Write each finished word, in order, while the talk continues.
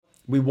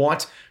We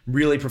want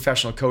really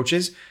professional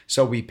coaches,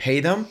 so we pay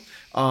them,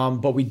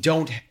 but we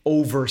don't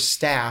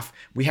overstaff.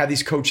 We have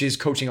these coaches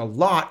coaching a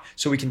lot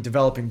so we can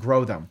develop and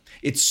grow them.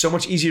 It's so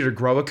much easier to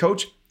grow a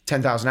coach,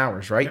 10,000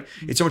 hours, right? Yep.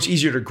 It's so much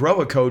easier to grow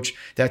a coach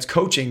that's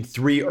coaching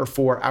 3 or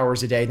 4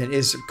 hours a day than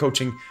is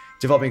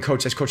developing a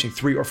coach that's coaching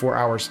 3 or 4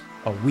 hours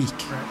a week.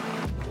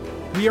 Right.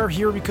 We are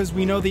here because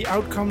we know the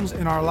outcomes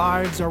in our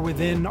lives are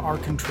within our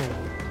control.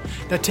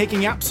 That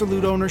taking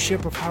absolute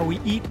ownership of how we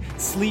eat,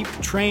 sleep,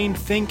 train,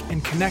 think,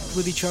 and connect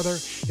with each other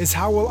is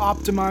how we'll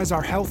optimize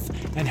our health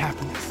and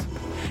happiness.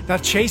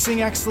 That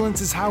chasing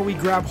excellence is how we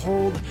grab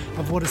hold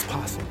of what is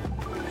possible.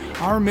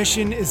 Our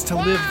mission is to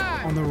live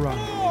on the run,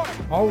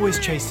 always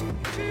chasing,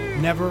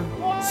 never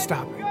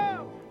stopping.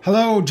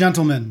 Hello,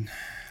 gentlemen.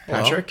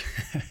 Patrick.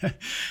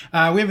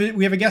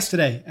 We have a guest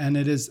today, and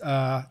it is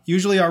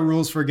usually our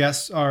rules for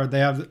guests are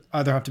they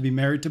either have to be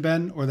married to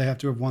Ben or they have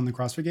to have won the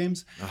CrossFit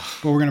Games. Ugh.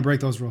 But we're going to break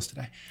those rules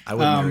today. I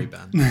would marry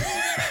Ben.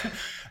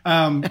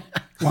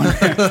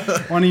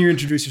 Why don't you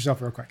introduce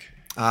yourself real quick?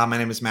 My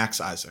name is Max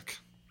Isaak.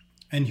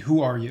 And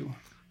who are you?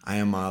 I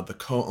am the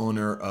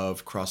co-owner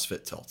of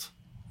CrossFit TILT.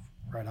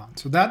 Right on.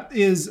 So that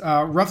is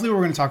roughly what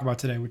we're going to talk about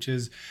today, which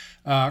is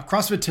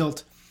CrossFit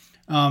TILT.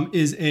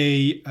 Is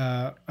a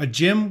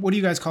gym. What do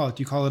you guys call it?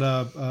 Do you call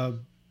it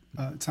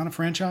it's not a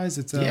franchise?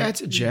 It's a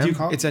gym.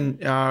 It's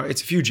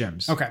a few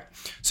gyms. Okay.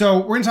 So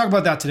we're going to talk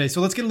about that today.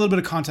 So let's get a little bit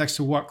of context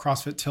to what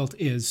CrossFit TILT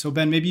is. So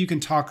Ben, maybe you can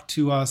talk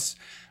to us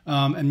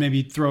and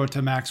maybe throw it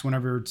to Max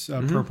whenever it's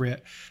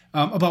appropriate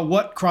about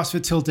what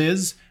CrossFit TILT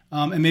is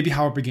and maybe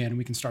how it began.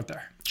 We can start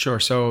there. Sure.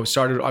 So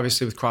started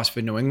obviously with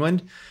CrossFit New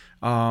England.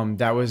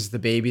 That was the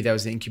baby. That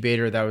was the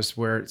incubator. That was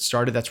where it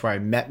started. That's where I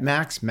met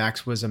Max.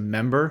 Max was a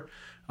member.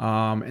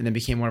 And then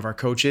became one of our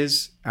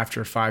coaches.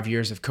 After 5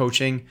 years of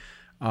coaching,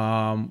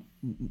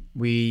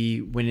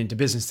 we went into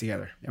business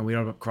together and we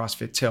opened up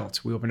CrossFit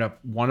TILT. We opened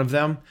up one of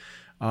them,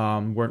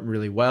 weren't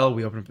really well.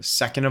 We opened up a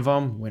second of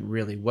them, went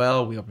really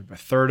well. We opened up a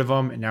third of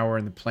them, and now we're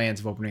in the plans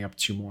of opening up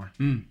 2 more.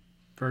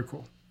 Very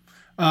cool.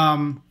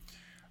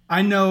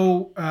 I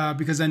know,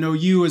 because I know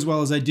you as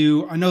well as I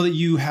do, I know that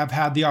you have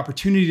had the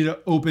opportunity to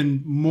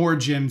open more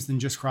gyms than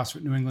just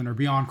CrossFit New England or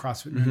beyond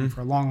CrossFit New England for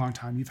a long, long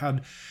time. You've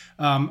had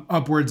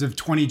upwards of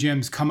 20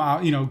 gyms come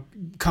out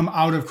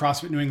of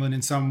CrossFit New England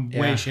in some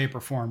way, shape, or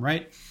form,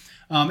 right?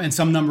 And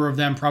some number of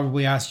them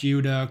probably asked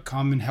you to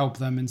come and help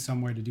them in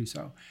some way to do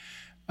so.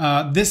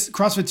 This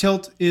CrossFit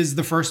TILT is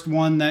the first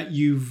one that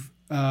you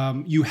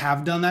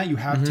have done that. You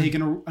have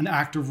taken an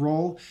active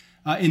role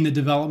in the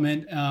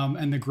development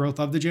and the growth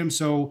of the gym.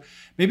 So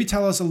maybe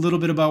tell us a little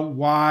bit about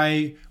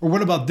why, or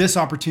what about this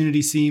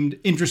opportunity seemed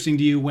interesting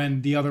to you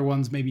when the other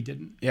ones maybe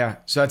didn't? Yeah.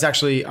 So that's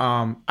actually,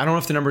 I don't know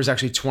if the number is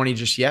actually 20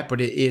 just yet, but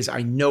it is,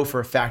 I know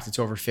for a fact it's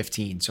over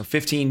 15. So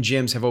 15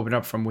 gyms have opened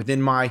up from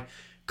within my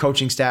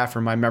coaching staff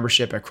or my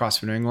membership at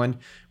CrossFit New England,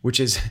 which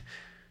is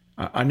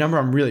a number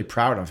I'm really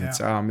proud of. Yeah.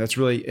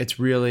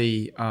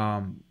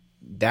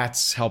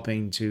 That's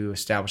helping to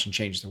establish and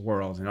change the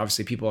world. And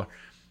obviously people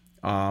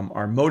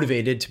are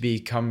motivated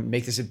to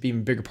make this an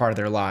even bigger part of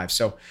their lives.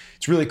 So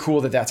it's really cool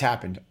that that's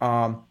happened.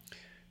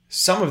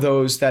 Some of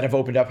those that have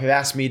opened up have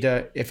asked me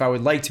if I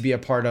would like to be a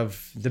part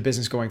of the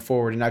business going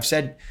forward. And I've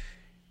said,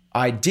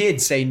 I did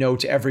say no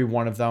to every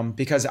one of them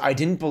because I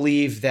didn't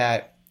believe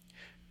that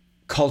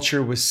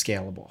culture was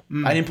scalable.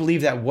 I didn't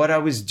believe that what I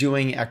was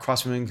doing at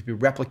CrossFit could be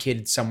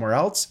replicated somewhere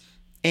else.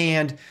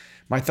 And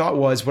my thought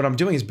was, what I'm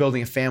doing is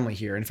building a family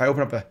here. And if I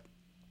open up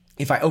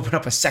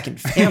a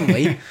second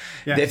family,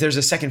 if there's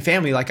a second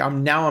family,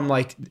 I'm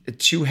like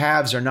 2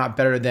 halves are not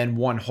better than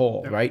 1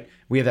 whole, right?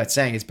 We have that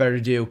saying, it's better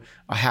to do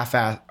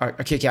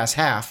a kick-ass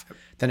half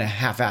than a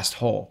half-assed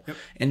whole. Yep.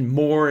 And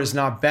more is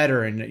not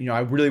better. And, I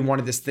really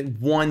wanted this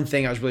one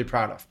thing I was really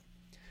proud of.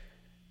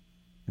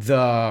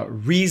 The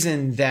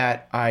reason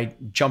that I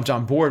jumped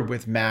on board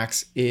with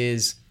Max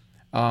is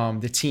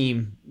the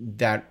team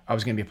that I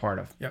was going to be a part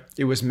of. Yep.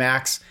 It was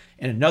Max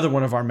and another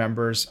one of our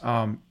members,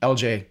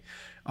 LJ,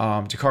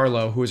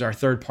 DiCarlo, who is our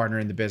third partner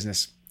in the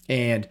business.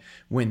 And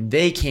when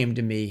they came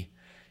to me,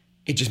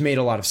 it just made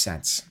a lot of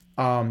sense.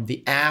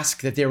 The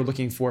ask that they were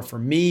looking for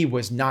me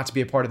was not to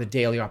be a part of the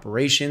daily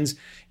operations.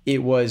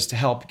 It was to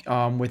help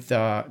with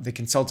the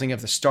consulting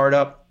of the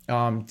startup,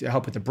 to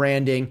help with the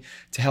branding,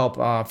 to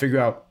help figure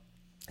out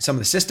some of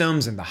the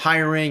systems and the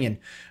hiring and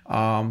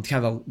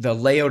kind of the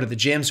layout of the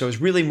gym. So it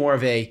was really more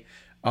of it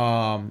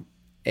was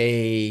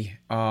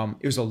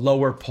a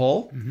lower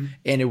pull,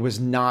 and it was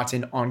not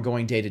an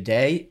ongoing day to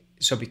day.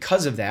 So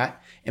because of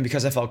that, and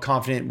because I felt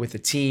confident with the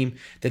team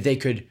that they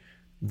could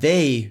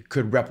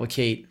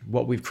replicate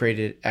what we've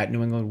created at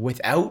New England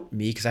without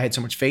me, because I had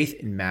so much faith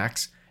in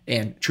Max,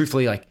 and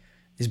truthfully,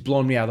 he's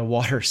blown me out of the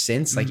water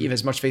since. Even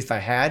as much faith as I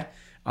had,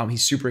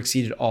 he's super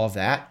exceeded all of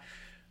that.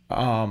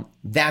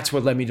 That's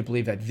what led me to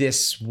believe that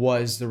this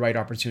was the right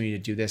opportunity to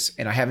do this,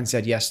 and I haven't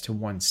said yes to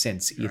one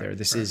since either. Right,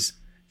 this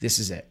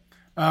is it.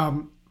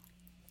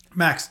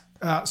 Max,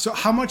 so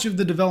how much of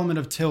the development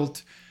of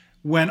TILT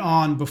went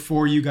on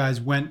before you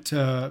guys went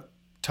to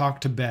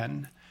talk to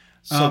Ben?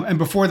 And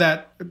before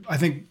that, I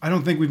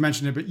don't think we've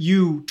mentioned it, but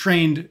you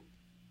trained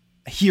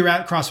here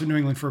at CrossFit New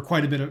England for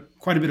quite a bit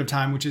of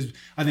time, which is,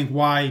 I think,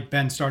 why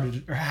Ben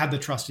started or had the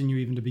trust in you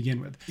even to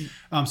begin with.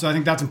 So I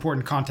think that's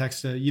important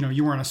context.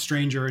 You weren't a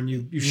stranger, and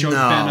you showed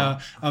Ben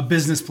a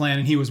business plan,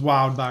 and he was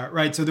wowed by it,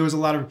 right? So there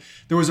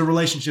was a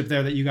relationship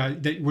there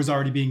that was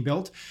already being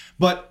built.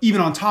 But even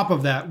on top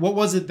of that, what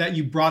was it that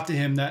you brought to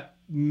him that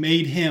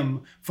made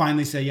him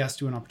finally say yes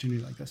to an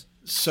opportunity like this?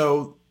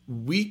 So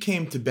we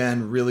came to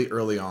Ben really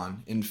early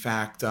on. In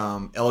fact,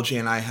 LJ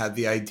and I had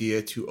the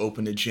idea to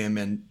open a gym,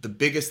 and the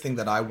biggest thing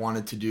that I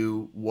wanted to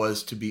do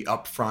was to be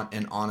upfront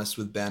and honest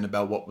with Ben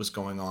about what was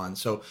going on.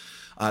 So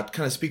to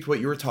kind of speak to what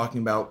you were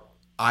talking about,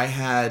 I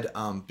had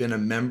been a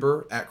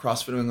member at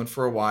CrossFit New England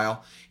for a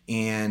while,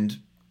 and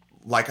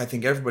like I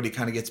think everybody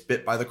kind of gets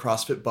bit by the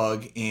CrossFit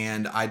bug,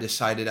 and I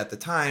decided at the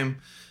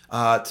time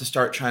to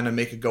start trying to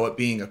make a go at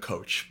being a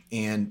coach.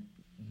 And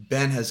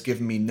Ben has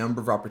given me a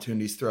number of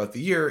opportunities throughout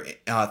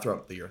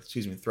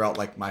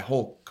like my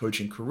whole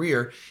coaching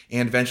career,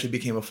 and eventually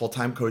became a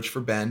full-time coach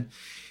for Ben.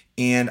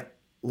 And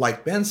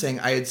like Ben saying,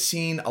 I had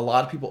seen a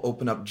lot of people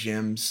open up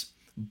gyms,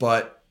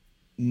 but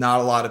not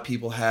a lot of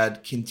people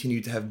had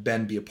continued to have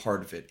Ben be a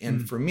part of it.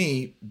 And for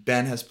me,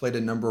 Ben has played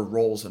a number of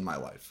roles in my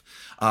life.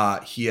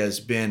 He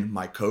has been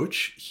my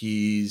coach.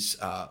 He's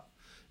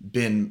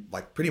been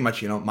like pretty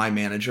much, my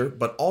manager,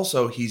 but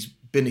also he's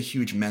been a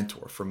huge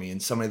mentor for me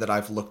and somebody that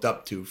I've looked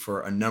up to for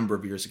a number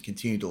of years and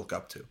continue to look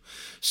up to.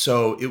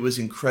 So it was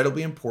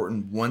incredibly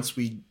important once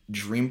we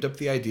dreamed up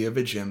the idea of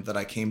a gym that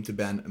I came to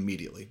Ben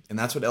immediately. And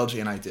that's what LJ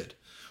and I did.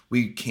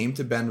 We came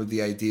to Ben with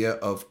the idea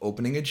of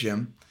opening a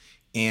gym,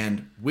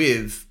 and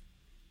with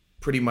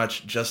pretty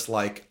much just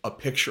like a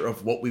picture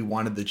of what we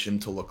wanted the gym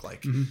to look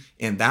like.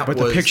 And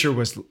the picture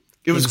was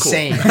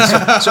insane.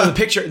 Cool. so the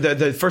picture,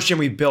 the first gym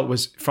we built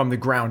was from the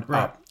ground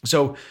up.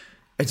 So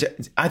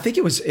I think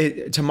it was,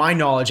 to my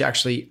knowledge,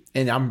 actually,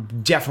 and I'm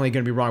definitely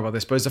going to be wrong about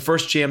this, but it's the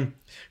first gym,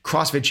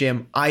 CrossFit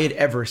gym, I had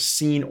ever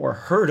seen or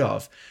heard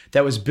of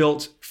that was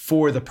built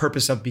for the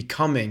purpose of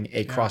becoming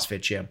a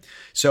CrossFit gym.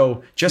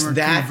 So just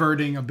that,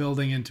 converting a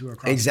building into a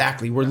CrossFit.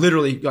 Exactly. We're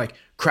literally like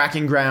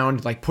cracking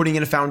ground, like putting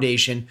in a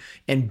foundation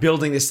and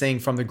building this thing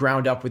from the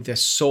ground up with the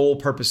sole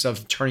purpose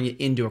of turning it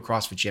into a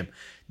CrossFit gym.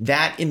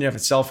 That in and of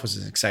itself was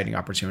an exciting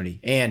opportunity.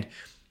 And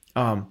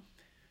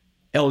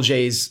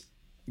LJ's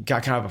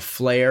got kind of a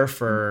flair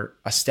for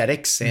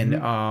aesthetics,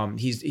 and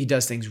he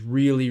does things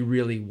really,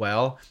 really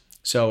well.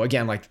 So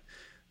again, like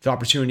the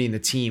opportunity and the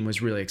team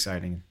was really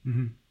exciting.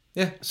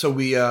 Yeah. So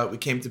we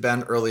came to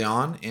Ben early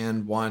on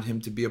and wanted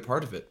him to be a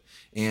part of it.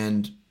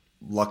 And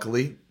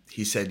luckily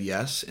he said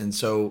yes. And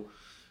so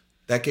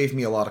that gave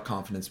me a lot of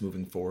confidence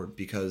moving forward,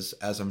 because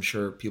as I'm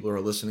sure people who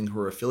are listening who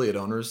are affiliate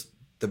owners,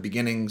 the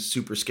beginning's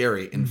super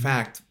scary. In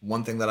fact,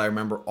 one thing that I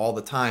remember all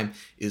the time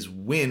is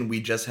when we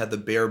just had the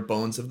bare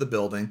bones of the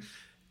building,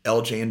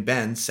 LJ and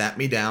Ben sat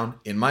me down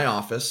in my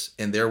office,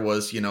 and there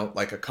was,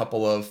 like a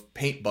couple of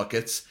paint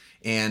buckets,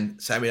 and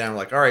sat me down and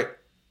like, all right,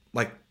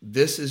 like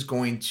this is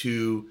going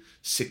to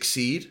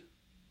succeed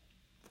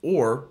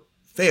or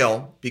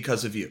fail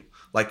because of you.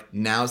 Like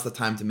now's the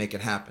time to make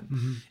it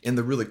happen. And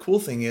the really cool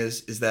thing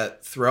is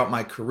that throughout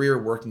my career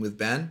working with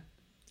Ben,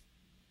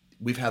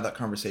 we've had that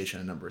conversation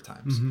a number of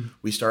times.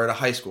 We started a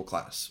high school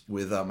class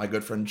with my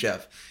good friend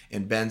Jeff,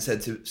 and Ben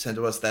said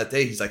to us that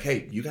day, he's like,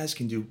 hey, you guys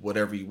can do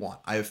whatever you want.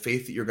 I have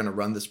faith that you're going to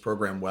run this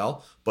program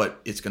well,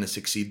 but it's going to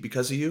succeed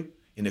because of you,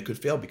 and it could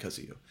fail because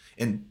of you.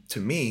 And to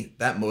me,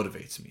 that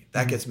motivates me.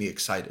 That gets me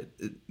excited.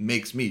 It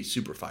makes me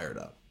super fired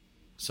up.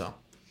 So.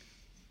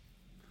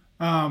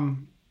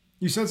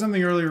 You said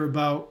something earlier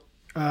about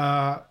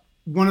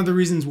one of the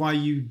reasons why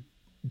you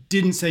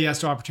didn't say yes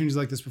to opportunities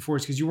like this before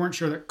is because you weren't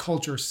sure that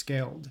culture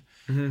scaled.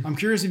 I'm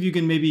curious if you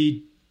can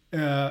maybe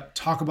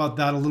talk about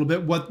that a little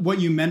bit, what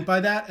you meant by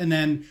that, and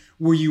then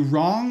were you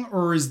wrong,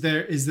 or is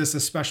this a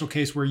special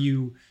case where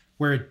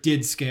it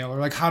did scale, or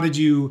like how have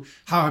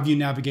you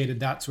navigated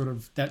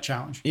that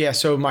challenge? Yeah.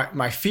 So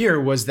my fear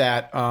was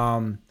that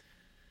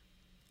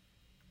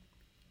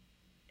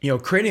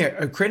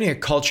creating a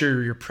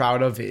culture you're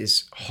proud of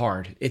is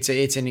hard. It's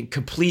a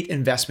complete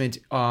investment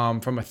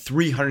from a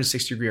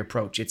 360-degree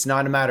approach. It's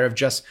not a matter of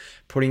just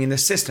putting in the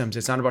systems.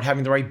 It's not about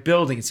having the right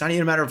building. It's not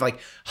even a matter of like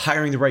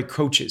hiring the right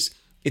coaches.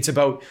 It's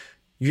about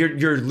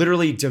you're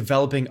literally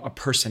developing a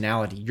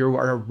personality. You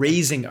are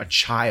raising a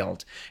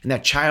child, and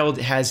that child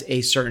has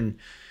a certain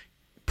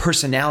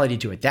personality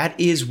to it. That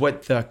is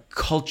what the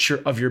culture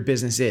of your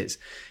business is.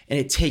 And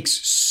it takes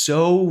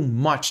so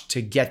much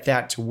to get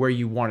that to where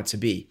you want it to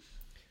be.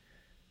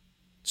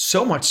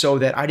 So much so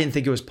that I didn't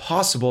think it was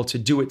possible to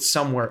do it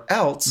somewhere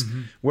else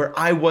where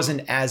I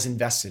wasn't as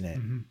invested in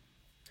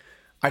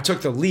it. I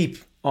took the leap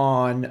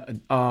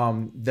on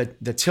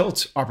the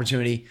tilt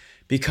opportunity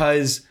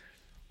because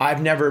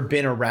I've never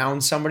been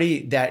around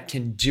somebody that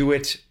can do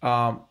it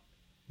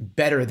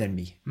better than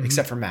me,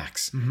 except for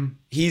Max.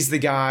 He's the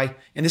guy,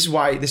 and this is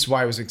why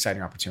it was an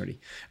exciting opportunity.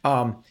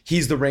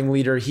 He's the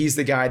ringleader. He's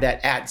the guy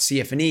that at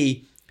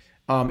CF&E,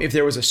 if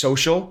there was a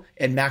social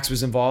and Max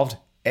was involved,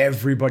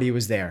 everybody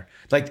was there.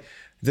 Like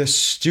the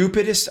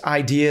stupidest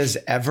ideas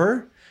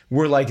ever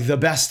were like the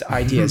best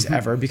ideas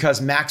ever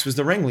because Max was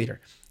the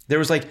ringleader. There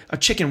was like a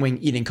chicken wing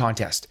eating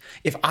contest.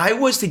 If I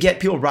was to get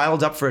people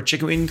riled up for a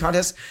chicken wing eating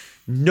contest,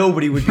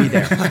 nobody would be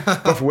there.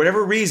 But for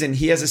whatever reason,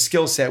 he has a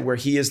skill set where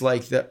he is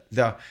like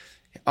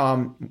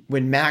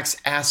when Max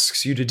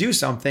asks you to do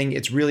something,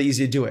 it's really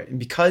easy to do it. And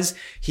because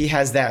he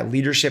has that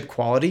leadership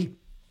quality,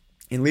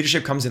 and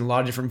leadership comes in a lot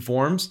of different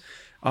forms,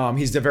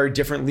 he's a very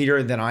different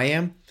leader than I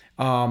am.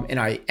 And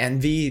I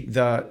envy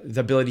the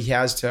ability he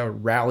has to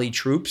rally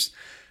troops.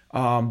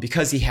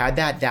 Because he had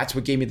that, that's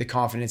what gave me the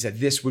confidence that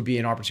this would be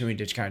an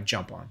opportunity to kind of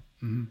jump on.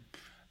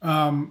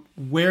 Mm-hmm.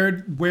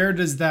 Where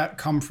does that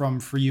come from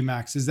for you,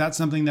 Max? Is that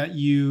something that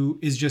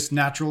is just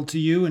natural to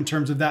you in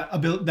terms of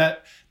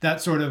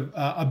that sort of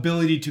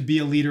ability to be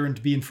a leader and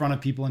to be in front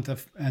of people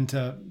and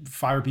to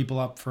fire people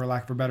up, for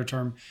lack of a better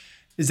term?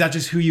 Is that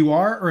just who you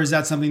are, or is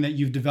that something that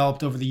you've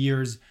developed over the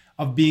years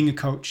of being a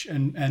coach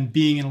and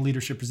being in a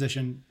leadership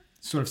position,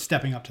 sort of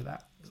stepping up to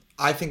that?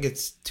 I think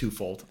it's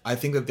twofold. I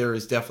think that there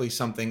is definitely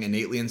something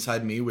innately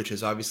inside me, which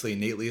is obviously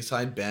innately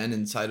inside Ben,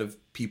 inside of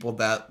people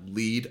that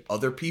lead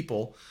other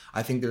people.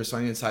 I think there's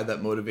something inside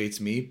that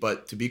motivates me.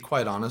 But to be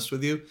quite honest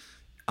with you,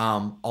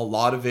 a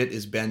lot of it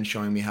is Ben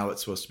showing me how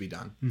it's supposed to be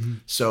done. Mm-hmm.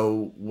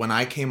 So when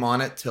I came on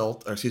at at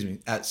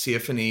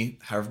CF&E,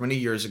 however many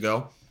years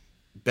ago,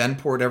 Ben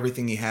poured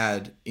everything he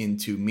had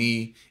into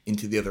me,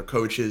 into the other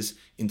coaches,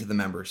 into the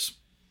members.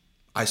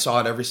 I saw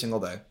it every single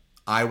day.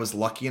 I was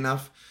lucky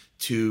enough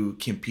to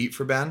compete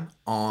for Ben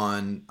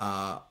on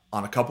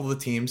a couple of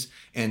the teams.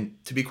 And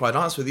to be quite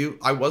honest with you,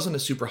 I wasn't a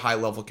super high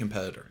level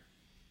competitor,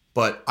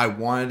 but I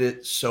wanted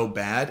it so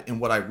bad.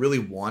 And what I really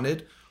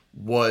wanted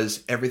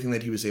was everything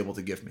that he was able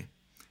to give me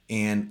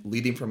and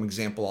leading from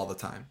example all the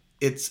time.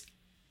 It's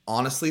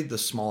honestly the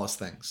smallest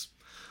things.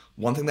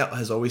 One thing that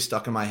has always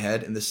stuck in my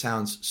head, and this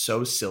sounds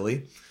so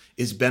silly,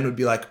 is Ben would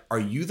be like, are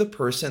you the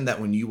person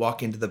that when you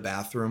walk into the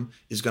bathroom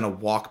is going to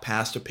walk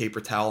past a paper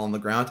towel on the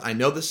ground? I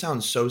know this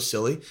sounds so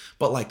silly,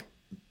 but like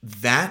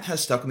that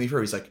has stuck with me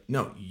forever. He's like,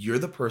 no, you're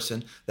the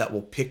person that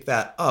will pick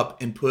that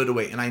up and put it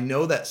away. And I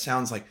know that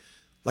sounds like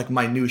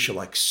minutia,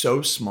 like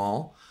so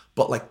small,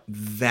 but like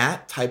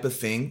that type of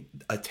thing,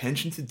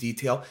 attention to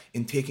detail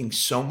and taking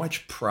so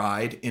much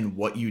pride in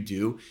what you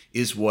do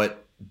is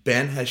what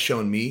Ben has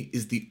shown me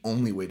is the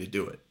only way to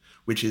do it,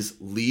 which is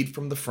lead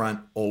from the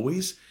front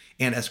always.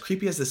 And as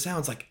creepy as this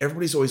sounds, like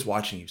everybody's always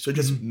watching you. So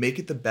just make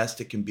it the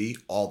best it can be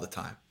all the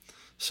time.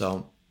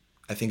 So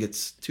I think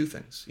it's two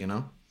things, you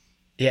know?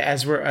 Yeah.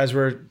 As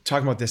we're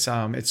talking about this,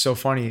 it's so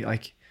funny.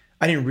 Like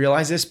I didn't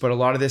realize this, but a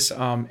lot of this,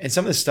 and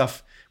some of this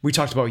stuff we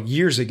talked about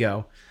years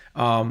ago,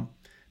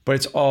 but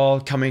it's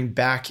all coming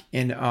back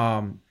in,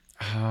 I'm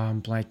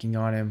blanking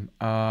on him.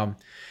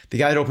 The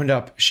guy that opened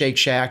up Shake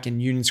Shack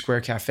and Union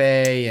Square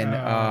Cafe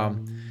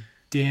and,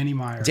 Danny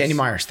Myers. Danny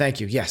Myers.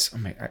 Thank you. Yes.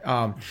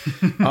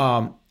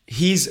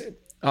 He's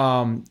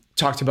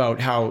talked about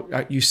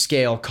how you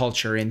scale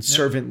culture and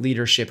servant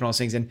leadership and all those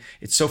things. And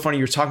it's so funny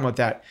you're talking about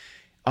that.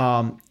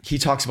 He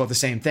talks about the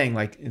same thing.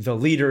 Like the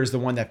leader is the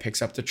one that picks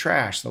up the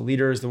trash. The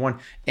leader is the one.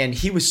 And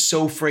he was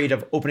so afraid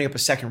of opening up a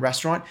second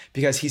restaurant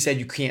because he said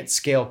you can't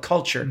scale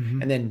culture.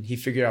 Mm-hmm. And then he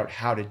figured out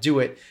how to do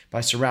it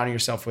by surrounding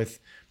yourself with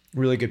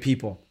really good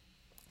people.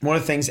 One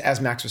of the things, as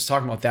Max was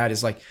talking about that,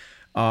 is like,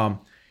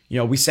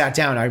 we sat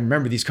down. I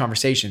remember these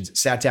conversations,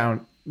 sat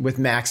down with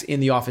Max in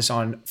the office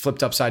on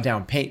flipped upside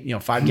down paint,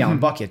 5-gallon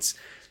buckets,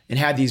 and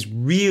had these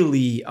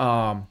really,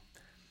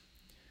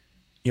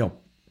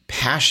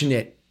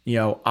 passionate,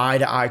 eye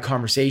to eye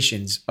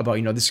conversations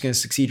about, this is going to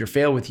succeed or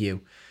fail with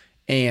you,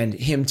 and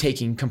him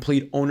taking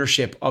complete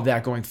ownership of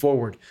that going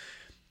forward.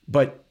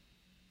 But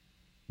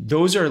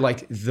those are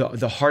like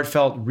the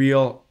heartfelt,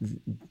 real,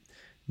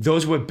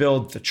 those would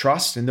build the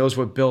trust, and those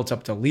would build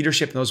up the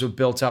leadership, and those would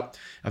build up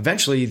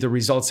eventually the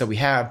results that we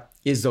have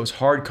is those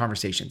hard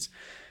conversations.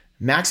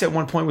 Max at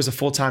one point was a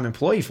full-time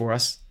employee for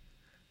us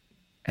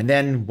and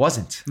then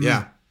wasn't.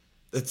 Yeah.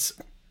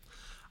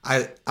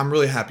 I'm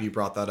really happy you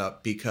brought that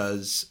up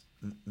because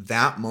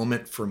that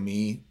moment for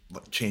me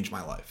changed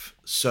my life.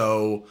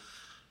 So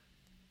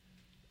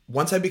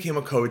once I became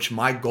a coach,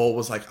 my goal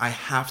was like, I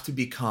have to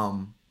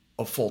become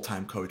a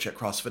full-time coach at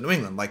CrossFit New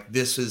England. Like,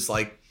 this is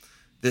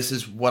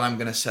what I'm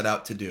going to set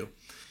out to do.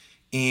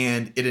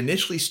 And it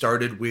initially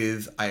started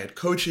with, I had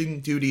coaching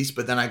duties,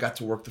 but then I got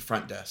to work the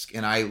front desk.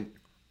 And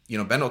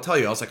Ben will tell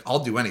you, I was like, I'll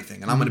do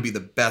anything. And I'm going to be the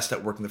best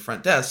at working the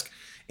front desk.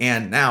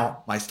 And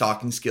now my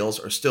stocking skills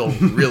are still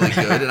really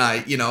good. And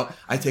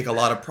I take a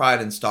lot of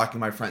pride in stocking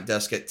my front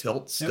desk at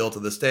TILT still to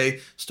this day,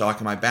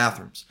 stocking my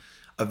bathrooms.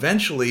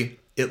 Eventually,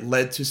 it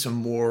led to some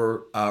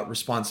more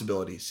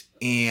responsibilities.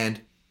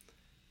 And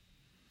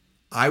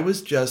I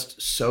was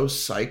just so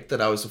psyched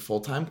that I was a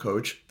full-time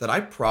coach that I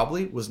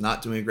probably was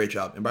not doing a great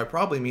job. And by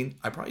probably mean,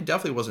 I probably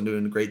definitely wasn't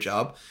doing a great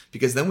job,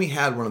 because then we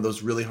had one of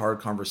those really hard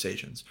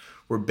conversations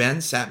where Ben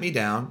sat me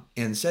down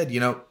and said,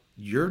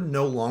 you're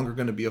no longer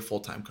going to be a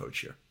full-time coach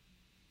here.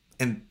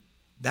 And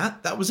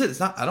that was it. It's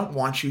not, I don't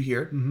want you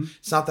here. Mm-hmm.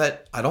 It's not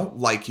that I don't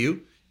like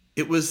you.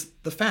 It was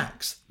the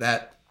facts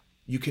that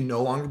you can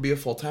no longer be a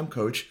full-time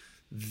coach.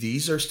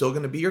 These are still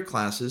going to be your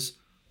classes.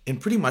 And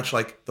pretty much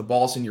like the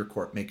ball's in your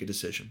court, make a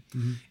decision.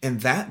 Mm-hmm.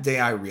 And that day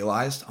I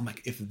realized, I'm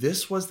like, if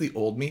this was the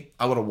old me,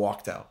 I would have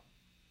walked out.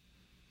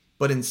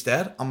 But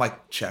instead, I'm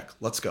like, check,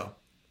 let's go.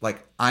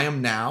 Like, I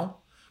am now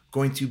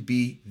going to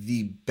be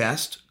the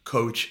best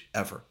coach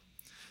ever.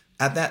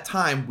 At that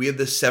time, we had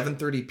the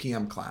 7:30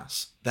 p.m.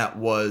 class that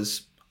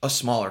was a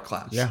smaller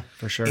class. Yeah,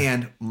 for sure.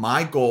 And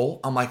my goal,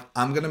 I'm like,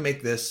 I'm going to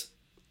make this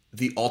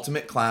the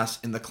ultimate class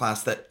in the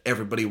class that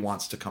everybody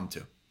wants to come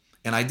to.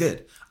 And I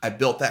did. I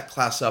built that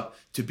class up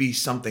to be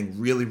something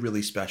really,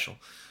 really special.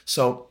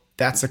 So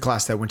that's the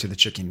class that went to the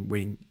chicken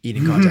wing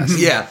eating contest.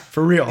 Yeah.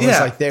 For real. Yeah. It's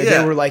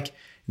like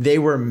they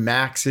were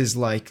Max's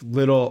like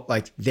little,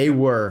 like they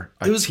were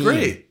a It was team.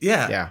 great.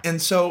 Yeah. Yeah.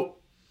 And so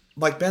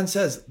like Ben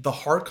says, the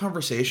hard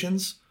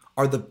conversations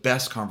are the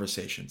best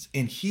conversations.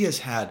 And he has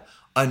had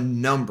a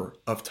number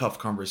of tough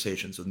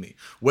conversations with me,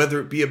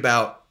 whether it be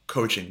about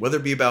coaching, whether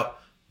it be about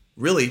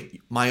really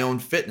my own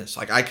fitness.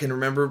 Like I can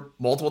remember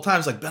multiple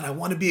times like, Ben, I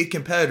want to be a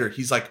competitor.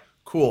 He's like,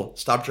 cool,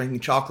 stop drinking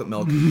chocolate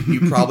milk.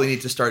 You probably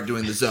need to start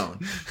doing the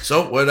zone.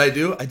 So what did I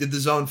do? I did the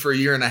zone for a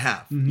year and a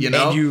half, you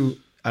know?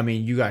 And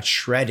you got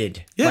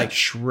shredded, like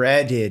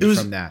shredded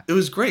from that. It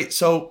was great.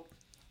 So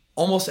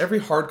almost every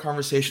hard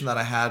conversation that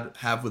I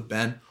have with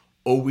Ben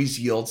always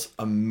yields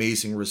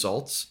amazing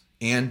results.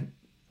 And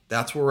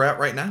that's where we're at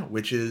right now,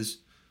 which is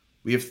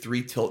we have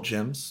 3 tilt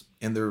gyms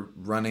and they're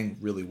running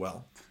really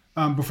well.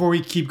 Before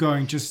we keep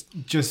going,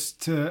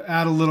 just to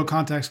add a little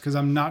context, because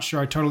I'm not sure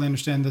I totally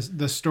understand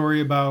the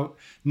story about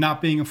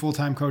not being a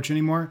full-time coach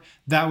anymore.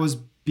 That was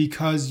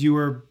because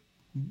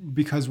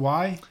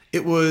why?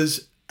 It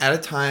was at a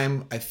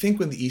time, I think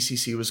when the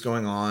ECC was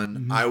going on,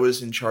 mm-hmm. I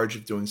was in charge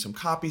of doing some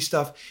copy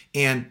stuff.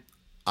 And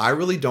I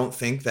really don't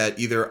think that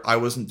either I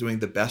wasn't doing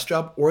the best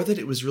job or that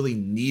it was really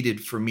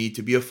needed for me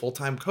to be a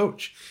full-time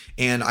coach.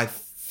 And I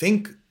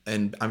think,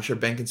 and I'm sure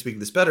Ben can speak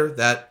this better,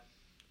 that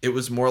it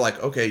was more like,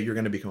 okay, you're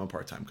going to become a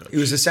part-time coach. It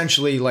was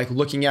essentially like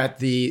looking at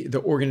the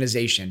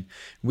organization.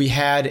 We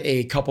had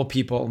a couple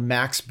people,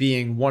 Max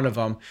being one of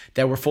them,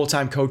 that were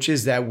full-time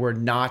coaches that were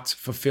not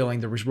fulfilling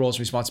the roles and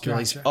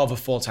responsibilities of a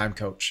full-time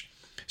coach.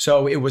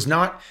 So it was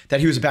not that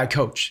he was a bad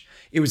coach.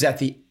 It was that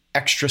the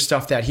extra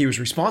stuff that he was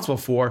responsible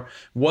for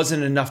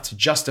wasn't enough to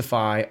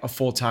justify a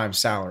full-time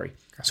salary.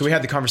 Gotcha. So we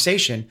had the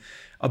conversation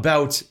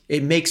about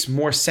it makes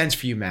more sense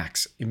for you,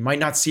 Max. You might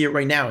not see it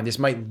right now, and this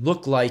might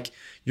look like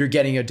you're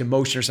getting a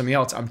demotion or something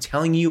else. I'm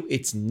telling you,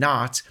 it's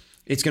not.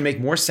 It's going to make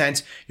more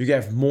sense. You're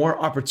going to have more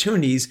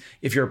opportunities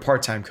if you're a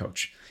part-time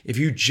coach. If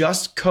you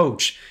just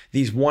coach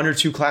these 1 or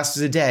 2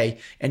 classes a day,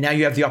 and now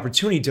you have the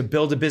opportunity to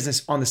build a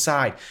business on the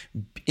side,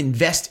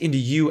 invest into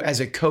you as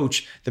a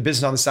coach, the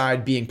business on the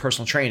side being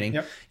personal training,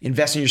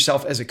 invest in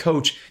yourself as a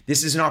coach.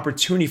 This is an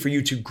opportunity for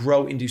you to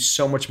grow and do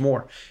so much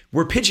more.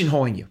 We're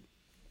pigeonholing you.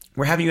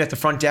 We're having you at the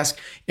front desk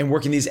and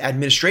working these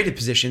administrative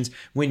positions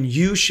when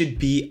you should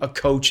be a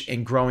coach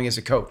and growing as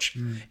a coach.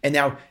 And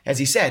now, as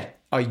he said,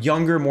 a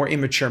younger, more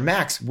immature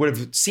Max would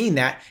have seen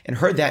that and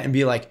heard that and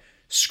be like,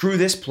 screw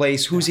this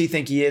place. Who's he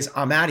think he is?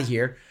 I'm out of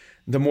here.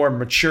 The more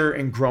mature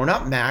and grown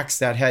up Max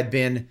that had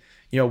been,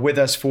 with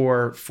us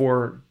for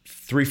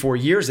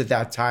 3-4 years at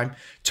that time,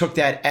 took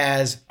that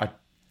as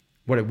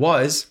what it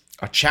was,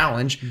 a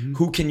challenge. Mm-hmm.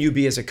 Who can you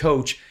be as a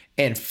coach?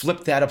 And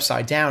flipped that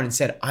upside down and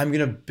said, I'm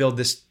going to build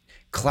this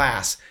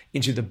class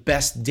into the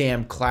best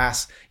damn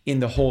class in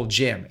the whole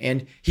gym.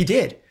 And he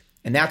did.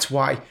 And that's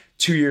why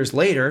 2 years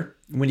later,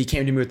 when he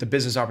came to me with the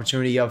business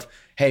opportunity of,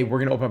 hey, we're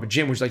going to open up a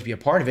gym, would you like to be a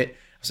part of it?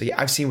 I was like, yeah,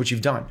 I've seen what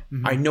you've done.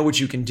 Mm-hmm. I know what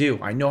you can do.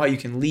 I know how you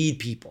can lead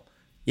people.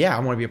 Yeah, I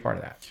want to be a part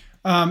of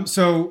that.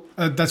 So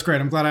that's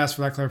great. I'm glad I asked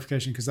for that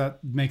clarification because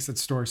that makes that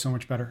story so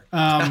much better.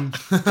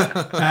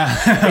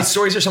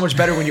 Stories are so much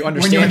better when you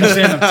understand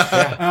them.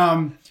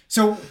 Yeah.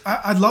 So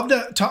I'd love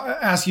to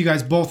ask you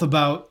guys both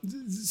about,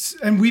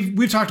 and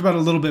we've talked about it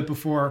a little bit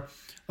before,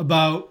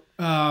 about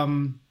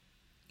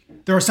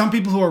there are some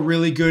people who are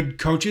really good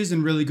coaches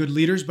and really good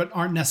leaders, but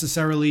aren't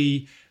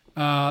necessarily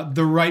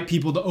the right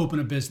people to open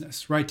a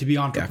business, right? To be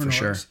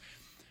entrepreneurs.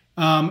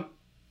 Yeah, for sure.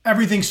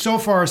 Everything so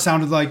far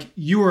sounded like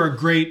you were a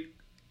great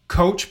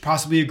coach,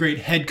 possibly a great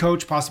head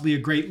coach, possibly a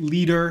great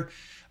leader,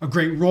 a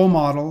great role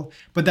model,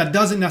 but that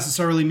doesn't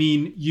necessarily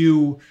mean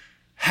you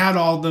had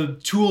all the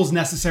tools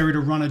necessary to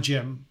run a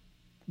gym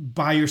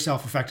by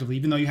yourself effectively,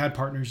 even though you had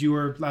partners. You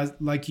were,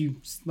 like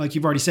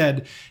you've already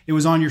said, it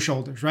was on your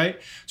shoulders,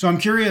 right? So I'm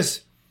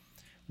curious,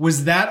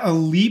 was that a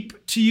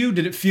leap to you?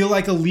 Did it feel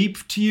like a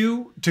leap to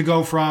you to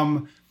go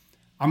from,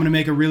 I'm going to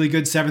make a really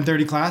good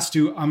 7:30 class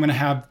to I'm going to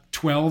have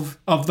 12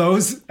 of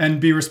those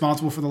and be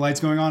responsible for the lights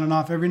going on and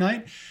off every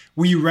night?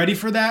 Were you ready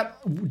for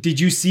that? Did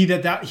you see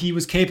that he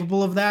was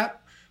capable of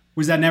that?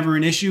 Was that never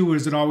an issue?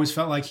 Was it always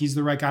felt like he's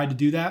the right guy to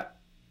do that?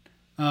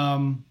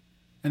 And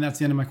that's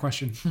the end of my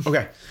question.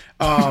 Okay.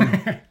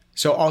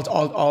 So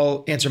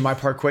I'll answer my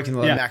part quick and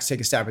let Max take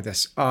a stab at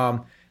this.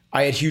 I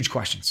had huge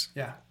questions.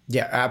 Yeah,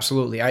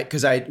 absolutely.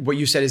 Because what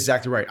you said is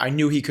exactly right. I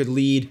knew he could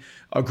lead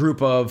a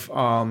group of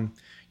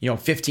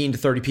 15 to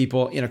 30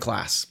 people in a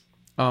class.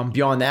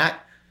 Beyond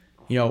that,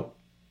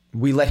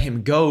 we let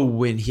him go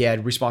when he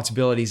had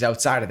responsibilities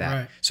outside of that.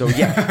 Right. So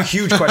yeah,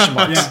 huge question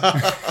marks.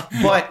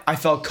 But I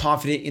felt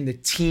confident in the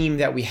team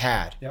that we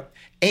had. Yep.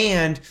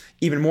 And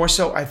even more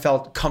so, I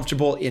felt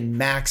comfortable in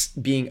Max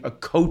being a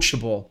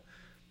coachable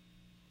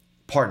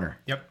partner.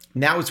 Yep.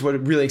 And that was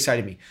what really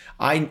excited me.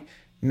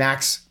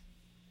 Max,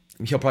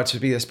 he'll probably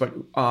speak this, but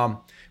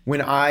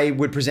when I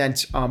would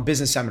present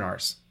business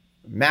seminars,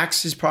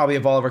 Max is probably,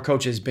 of all of our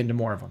coaches, been to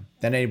more of them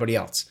than anybody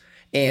else.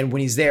 And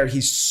when he's there,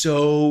 he's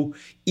so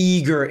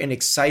eager and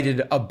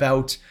excited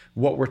about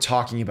what we're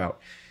talking about.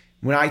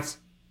 When I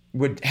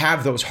would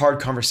have those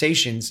hard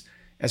conversations,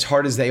 as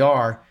hard as they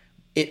are,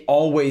 it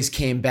always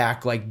came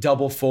back like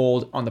double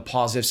fold on the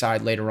positive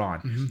side later on.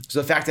 Mm-hmm.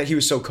 So the fact that he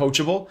was so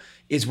coachable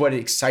is what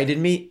excited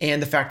me.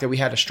 And the fact that we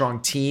had a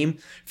strong team,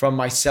 from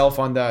myself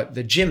on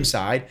the gym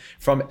side,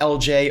 from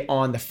LJ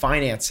on the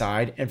finance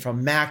side, and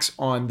from Max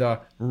on the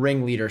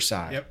ringleader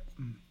side. Yep.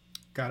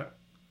 Got it.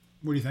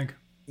 What do you think?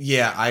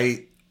 Yeah,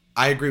 I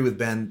agree with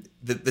Ben.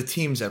 The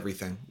team's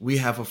everything. We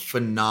have a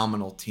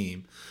phenomenal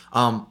team.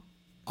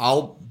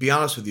 I'll be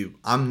honest with you.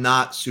 I'm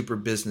not super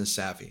business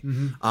savvy.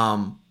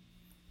 Mm-hmm.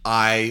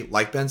 I,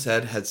 like Ben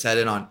said, had sat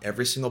in on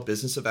every single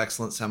Business of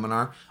Excellence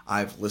seminar.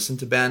 I've listened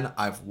to Ben.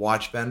 I've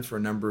watched Ben for a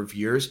number of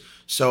years.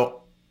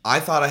 So I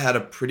thought I had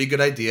a pretty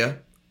good idea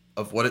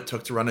of what it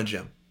took to run a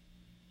gym.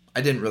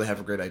 I didn't really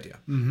have a great idea.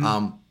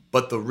 Mm-hmm.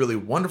 But the really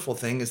wonderful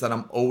thing is that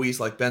I'm always,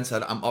 like Ben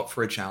said, I'm up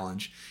for a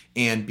challenge.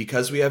 And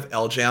because we have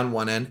LJ on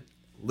one end,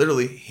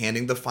 literally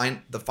handing the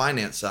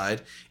finance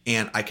side,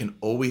 and I can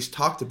always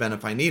talk to Ben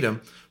if I need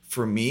him,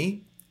 for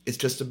me, it's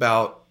just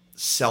about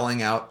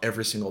selling out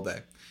every single day.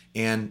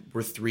 And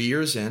we're 3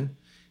 years in,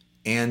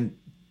 and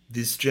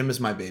this gym is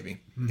my baby.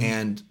 Mm-hmm.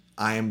 And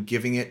I am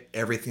giving it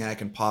everything I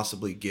can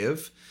possibly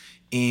give.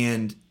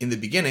 And in the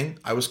beginning,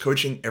 I was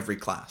coaching every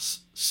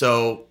class.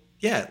 So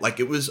yeah, like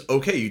it was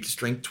okay. You just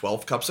drink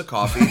 12 cups of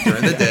coffee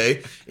during the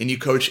day and you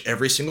coach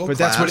every single class.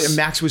 But that's what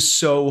Max was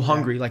so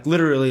hungry. Like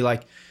literally,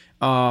 like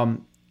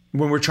when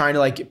we're trying to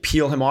like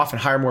peel him off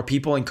and hire more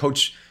people and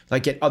coach,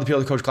 like get other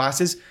people to coach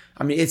classes.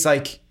 I mean, it's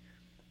like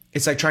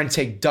trying to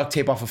take duct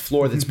tape off a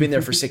floor that's been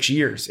there for 6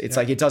 years. It's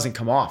like, it doesn't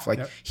come off.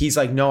 Like he's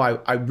like, no,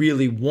 I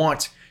really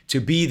want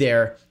to be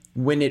there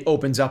when it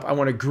opens up. I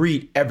want to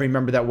greet every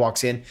member that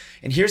walks in.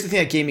 And here's the thing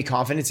that gave me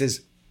confidence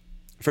is,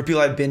 for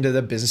people that have been to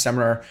the business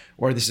seminar,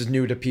 or this is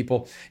new to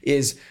people,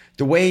 is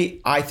the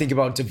way I think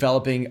about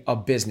developing a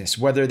business,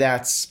 whether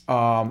that's,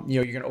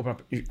 you're going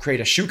to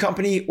create a shoe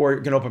company or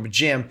you're going to open up a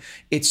gym.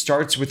 It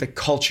starts with the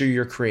culture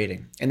you're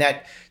creating. And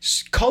that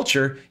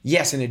culture,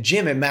 yes, in a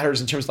gym, it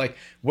matters in terms of like,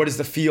 what is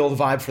the feel,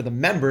 the vibe for the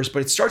members,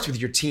 but it starts with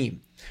your team.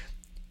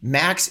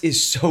 Max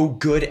is so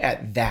good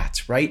at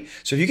that, right?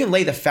 So if you can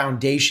lay the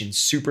foundation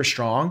super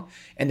strong,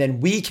 and then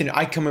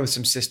I come in with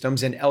some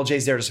systems and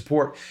LJ's there to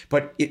support,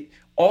 but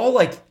all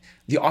like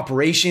the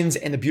operations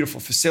and the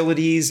beautiful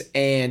facilities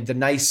and the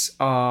nice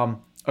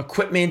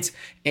equipment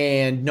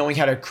and knowing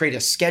how to create a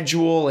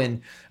schedule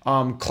and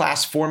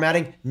class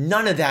formatting,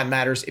 none of that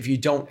matters if you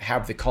don't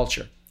have the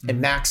culture. Mm-hmm.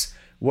 And Max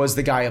was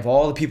the guy of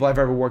all the people I've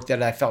ever worked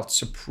at, I felt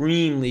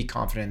supremely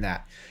confident in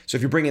that. So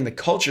if you bring in the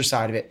culture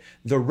side of it,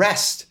 the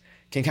rest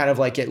can kind of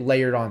like get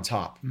layered on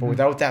top. Mm-hmm. But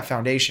without that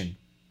foundation,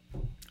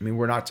 I mean,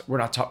 we're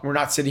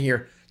not sitting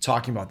here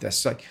talking about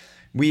this. Like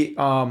we've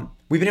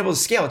been able to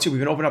scale it too. We've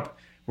been opening up.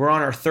 We're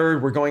on our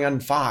third. We're going on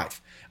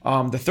 5.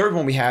 The third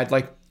one we had,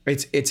 like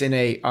it's in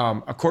a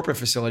corporate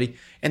facility,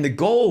 and the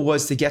goal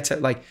was to get to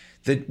like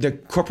the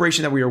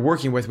corporation that we were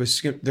working with was,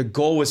 the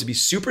goal was to be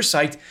super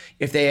psyched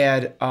if they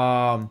had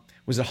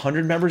was it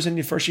 100 members in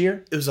the first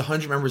year? It was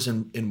 100 members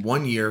in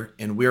 1 year,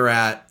 and we're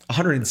at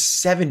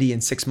 170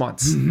 in 6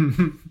 months. I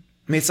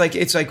mean, it's like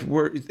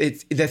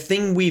the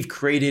thing we've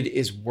created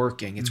is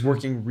working. It's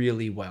working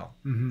really well.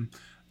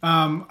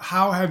 Mm-hmm.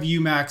 How have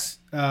you, Max,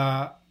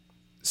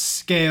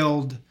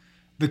 scaled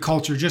the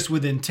culture just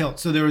within TILT?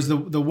 So there was the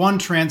one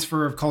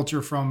transfer of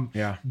culture from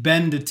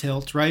Ben to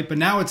TILT, right? But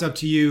now it's up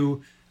to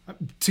you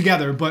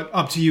together, but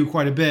up to you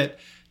quite a bit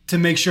to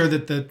make sure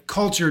that the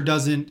culture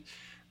doesn't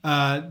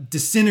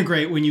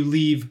disintegrate when you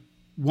leave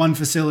one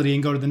facility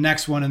and go to the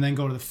next one and then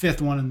go to the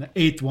 5th one and the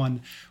 8th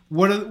one.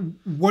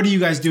 What are you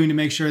guys doing to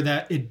make sure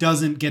that it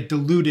doesn't get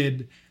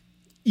diluted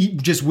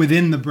just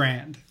within the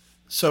brand?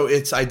 So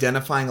it's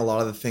identifying a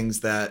lot of the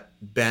things that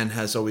Ben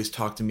has always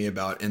talked to me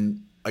about.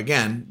 And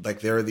again,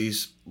 like there are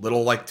these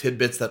little like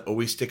tidbits that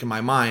always stick in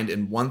my mind.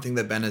 And one thing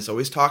that Ben has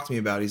always talked to me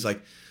about, he's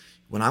like,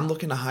 when I'm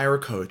looking to hire a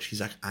coach,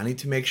 he's like, I need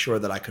to make sure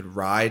that I could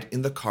ride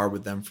in the car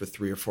with them for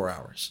 3 or 4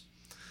 hours.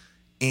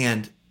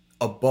 And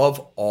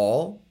above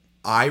all,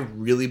 I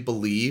really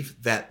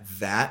believe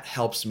that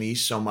helps me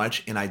so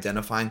much in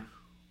identifying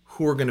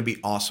who are going to be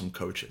awesome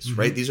coaches, mm-hmm.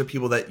 right? These are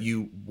people that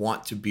you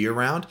want to be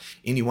around,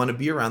 and you want to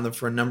be around them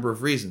for a number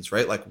of reasons,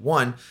 right? Like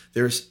one,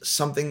 there's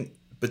something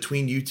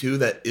between you two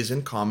that is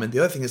in common. The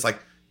other thing is like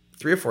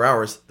 3 or 4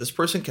 hours, this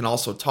person can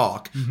also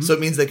talk. Mm-hmm. So it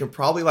means they can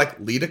probably like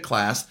lead a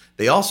class.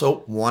 They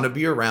also want to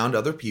be around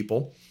other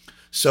people.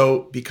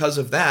 So because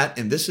of that,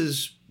 and this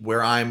is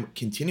where I'm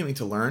continuing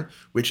to learn,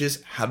 which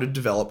is how to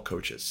develop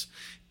coaches.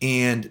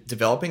 And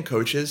developing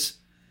coaches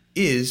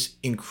is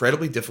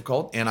incredibly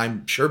difficult. And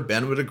I'm sure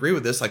Ben would agree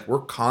with this. Like,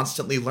 we're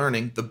constantly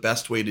learning the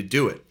best way to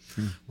do it.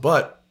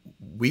 But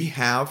we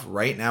have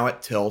right now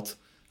at Tilt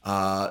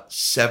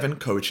 7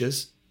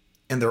 coaches,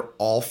 and they're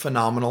all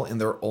phenomenal in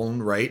their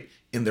own right,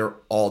 and they're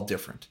all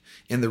different.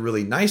 And the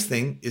really nice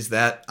thing is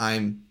that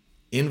I'm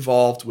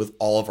involved with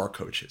all of our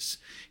coaches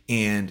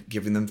and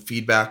giving them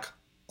feedback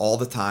all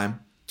the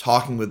time,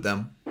 talking with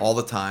them all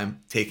the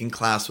time, taking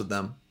class with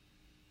them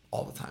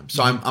all the time.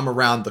 So I'm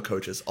around the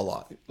coaches a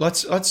lot.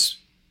 Let's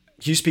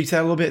can you speak to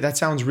that a little bit? That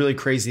sounds really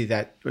crazy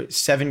that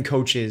 7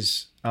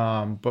 coaches,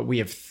 but we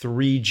have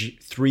three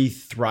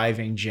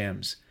thriving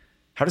gyms.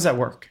 How does that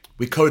work?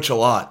 We coach a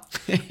lot.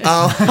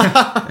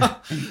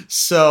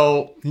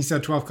 So He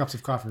said 12 cups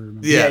of coffee.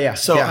 Remember? Yeah.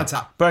 So That's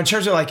how. But in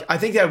terms of like, I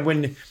think that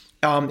when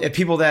if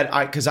people that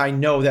because I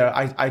know that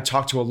I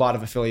talk to a lot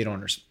of affiliate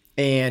owners,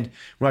 and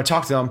when I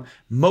talk to them,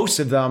 most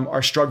of them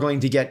are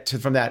struggling to get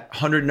from that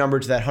 100 number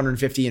to that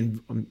 150,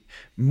 and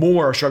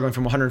more are struggling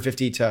from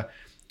 150 to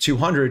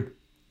 200.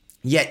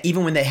 Yet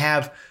even when they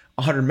have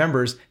 100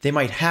 members, they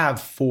might have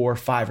 4,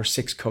 5, or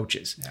 6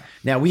 coaches. Yeah.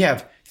 Now we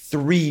have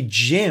 3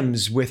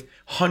 gyms with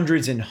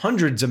hundreds and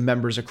hundreds of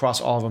members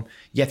across all of them,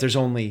 yet there's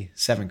only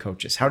 7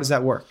 coaches. How does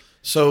that work?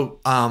 So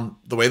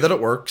the way that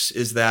it works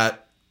is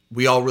that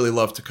we all really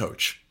love to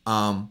coach.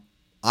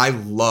 I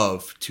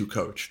love to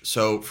coach.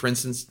 So for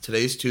instance,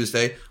 today's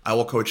Tuesday, I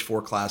will coach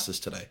 4 classes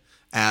today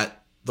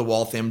at the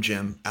Waltham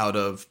gym out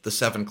of the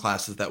 7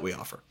 classes that we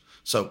offer.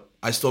 So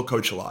I still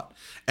coach a lot.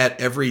 At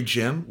every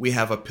gym, we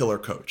have a pillar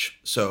coach.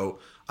 So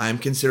I am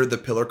considered the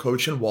pillar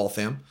coach in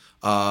Waltham.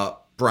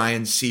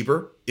 Brian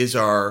Sieber is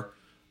our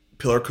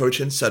pillar coach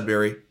in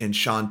Sudbury, and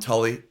Sean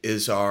Tully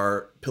is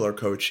our pillar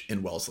coach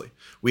in Wellesley.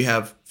 We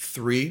have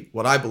 3,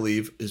 what I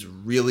believe is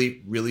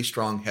really, really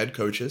strong head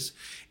coaches.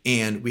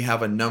 And we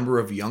have a number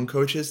of young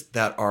coaches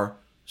that are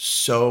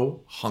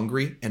so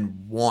hungry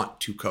and want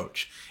to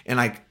coach.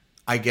 And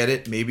I get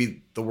it.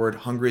 Maybe the word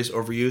hungry is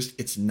overused.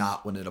 It's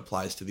not when it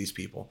applies to these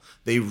people.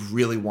 They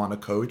really want to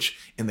coach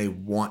and they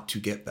want to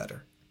get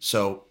better.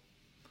 So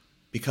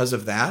because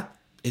of that,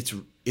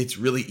 it's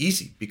really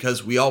easy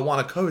because we all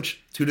want to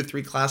coach 2 to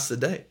 3 classes a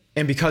day.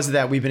 And because of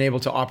that, we've been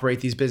able to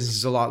operate these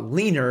businesses a lot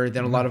leaner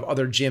than a lot of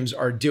other gyms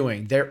are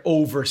doing. They're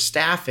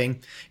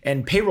overstaffing,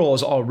 and payroll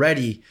is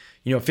already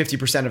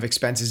 50% of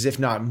expenses, if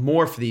not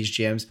more, for these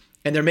gyms.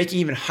 And they're making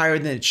even higher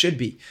than it should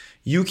be.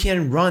 You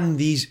can run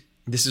these,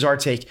 this is our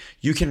take,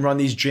 you can run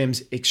these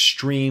gyms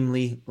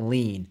extremely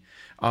lean.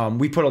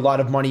 We put a lot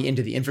of money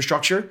into the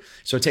infrastructure,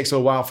 so it takes a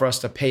little while for us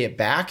to pay it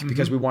back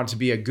because we want it to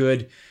be a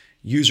good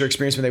user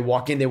experience when they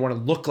walk in. They want to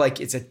look like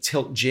it's a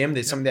Tilt gym.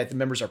 That's something that the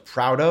members are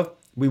proud of.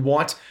 We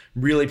want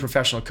really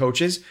professional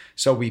coaches,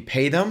 so we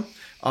pay them,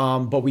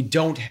 but we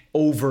don't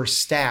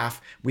overstaff.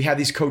 We have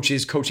these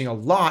coaches coaching a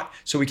lot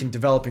so we can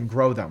develop and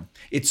grow them.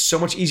 It's so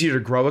much easier to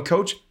grow a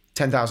coach,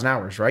 10,000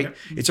 hours, right? Yep.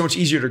 It's so much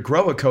easier to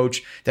grow a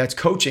coach that's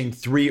coaching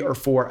 3 or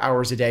 4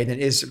 hours a day than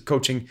it is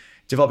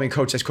developing a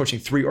coach that's coaching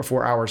 3 or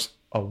 4 hours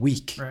a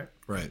week.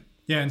 Right.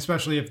 Yeah, and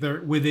especially if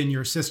they're within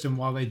your system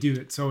while they do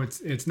it. So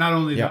it's not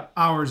only the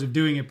hours of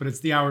doing it, but it's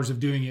the hours of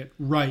doing it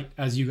right,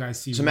 as you guys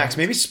see. So Max,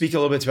 maybe speak a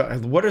little bit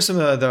about what are some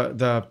of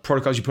the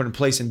protocols you put in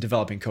place in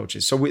developing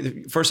coaches. So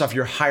first off,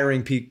 you're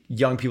hiring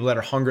young people that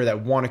are hungry,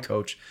 that want to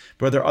coach.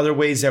 But are there other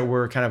ways that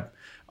we're kind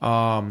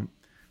of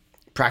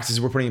practices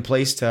we're putting in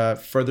place to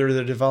further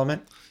the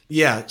development?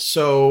 Yeah.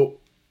 So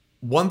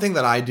one thing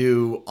that I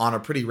do on a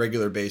pretty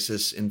regular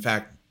basis, in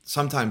fact,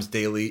 sometimes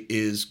daily,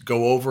 is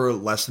go over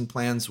lesson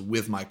plans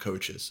with my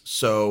coaches.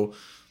 So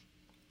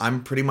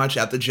I'm pretty much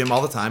at the gym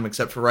all the time,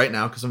 except for right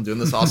now because I'm doing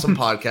this awesome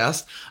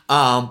podcast.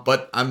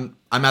 But I'm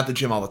at the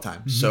gym all the time.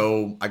 Mm-hmm.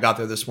 So I got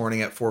there this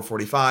morning at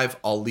 4:45.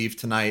 I'll leave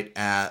tonight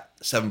at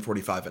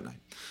 7:45 at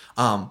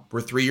night.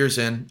 We're 3 years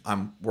in.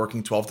 I'm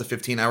working 12 to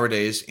 15 hour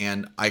days,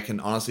 and I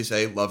can honestly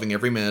say loving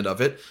every minute of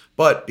it.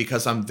 But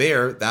because I'm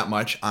there that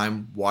much,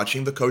 I'm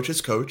watching the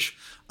coaches coach.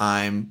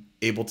 I'm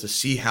able to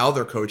see how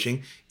they're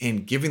coaching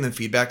and giving them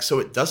feedback. So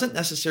it doesn't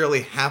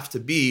necessarily have to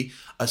be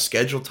a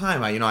scheduled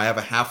time. I have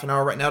a half an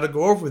hour right now to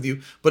go over with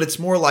you, but it's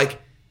more like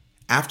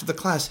after the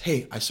class,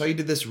 hey, I saw you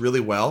did this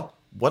really well.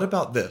 What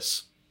about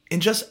this?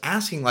 And just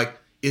asking, like,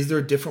 is there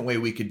a different way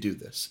we could do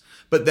this?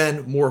 But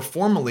then more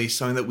formally,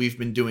 something that we've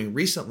been doing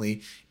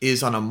recently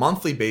is on a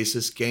monthly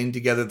basis, getting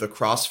together the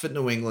CrossFit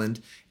New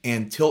England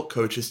and Tilt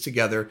coaches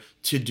together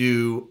to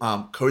do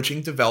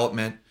coaching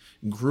development,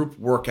 group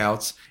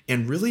workouts,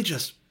 and really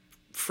just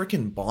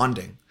freaking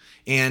bonding.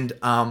 And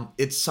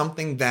it's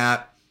something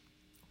that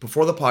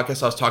before the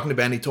podcast, I was talking to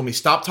Ben. He told me,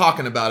 stop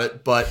talking about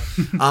it. But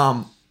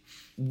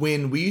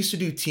when we used to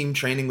do team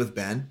training with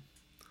Ben,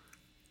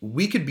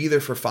 we could be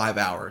there for 5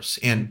 hours.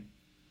 And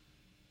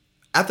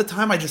at the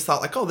time, I just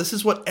thought like, oh, this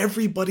is what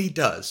everybody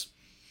does.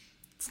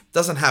 It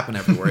doesn't happen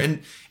everywhere.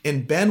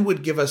 and Ben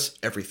would give us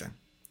everything.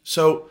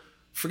 So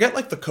forget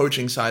like the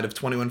coaching side of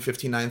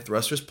 2159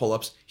 thrusters,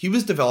 pull-ups. He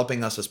was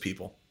developing us as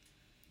people.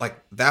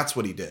 Like that's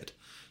what he did.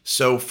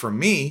 So for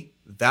me,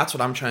 that's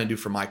what I'm trying to do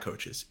for my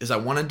coaches is I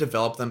want to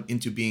develop them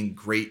into being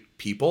great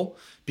people,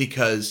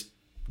 because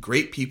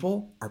great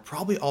people are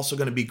probably also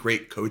going to be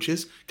great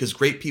coaches, because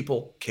great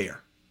people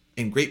care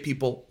and great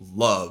people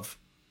love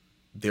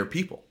their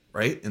people.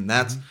 Right. And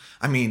that's,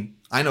 I mean,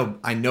 I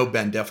know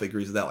Ben definitely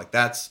agrees with that. Like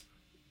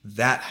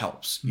that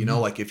helps, you know,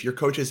 like if your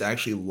coaches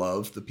actually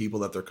love the people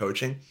that they're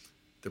coaching,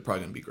 they're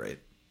probably going to be great.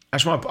 I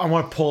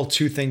want to pull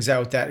two things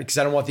out that, because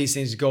I don't want these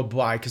things to go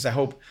by, because I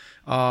hope,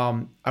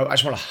 I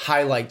just want to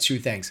highlight two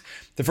things.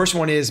 The first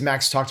one is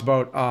Max talked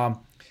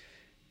about,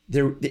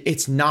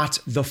 it's not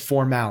the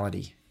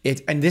formality.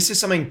 And this is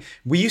something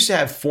we used to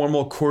have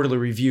formal quarterly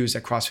reviews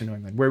at CrossFit New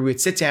England, where we would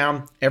sit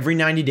down every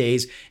 90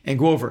 days and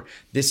go over,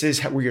 this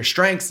is where your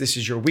strengths, this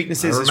is your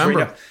weaknesses. I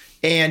remember.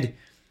 And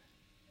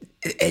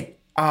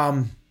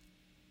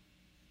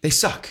they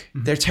suck.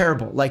 They're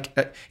terrible.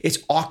 Like it's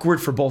awkward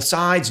for both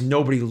sides.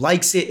 Nobody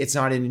likes it. It's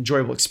not an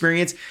enjoyable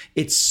experience.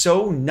 It's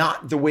so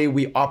not the way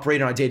we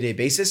operate on a day-to-day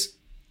basis.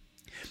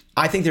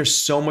 I think there's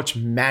so much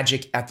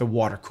magic at the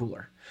water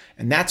cooler.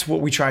 And that's what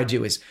we try to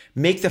do, is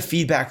make the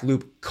feedback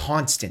loop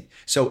constant.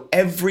 So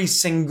every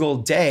single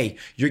day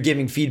you're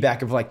giving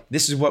feedback of like,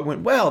 this is what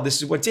went well,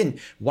 this is what didn't.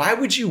 Why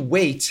would you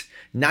wait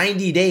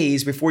 90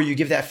 days before you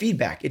give that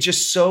feedback? It's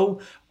just so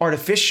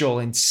artificial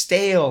and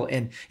stale,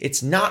 and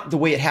it's not the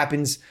way it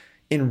happens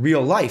in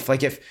real life.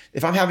 Like if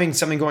I'm having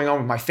something going on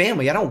with my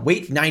family, I don't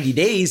wait 90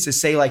 days to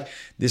say like,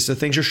 this are the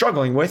things you're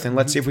struggling with, and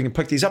let's see if we can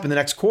pick these up in the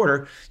next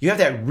quarter. You have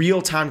that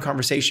real-time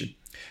conversation.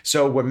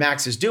 So what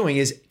Max is doing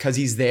is, because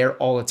he's there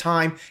all the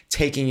time,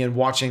 taking and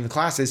watching the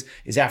classes,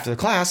 is after the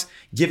class,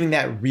 giving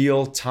that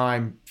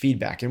real-time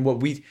feedback. And what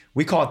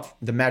we call it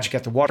the magic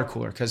at the water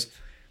cooler, because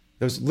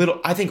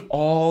I think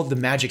all the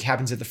magic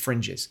happens at the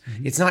fringes.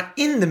 It's not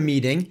in the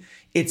meeting.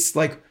 It's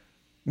like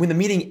when the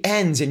meeting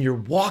ends and you're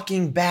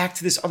walking back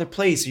to this other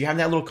place, you're having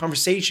that little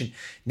conversation.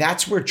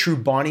 That's where true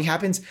bonding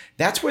happens.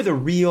 That's where the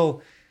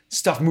real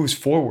stuff moves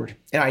forward.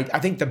 And I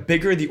think the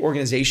bigger the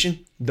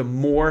organization, the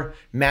more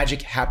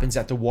magic happens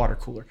at the water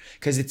cooler,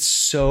 because it's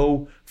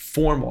so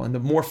formal. And the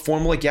more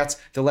formal it gets,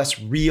 the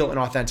less real and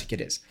authentic it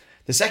is.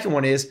 The second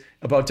one is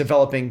about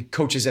developing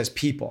coaches as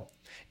people.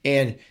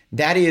 And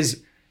that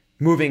is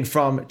moving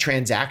from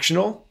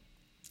transactional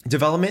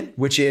development,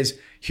 which is,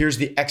 here's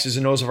the X's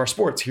and O's of our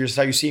sports. Here's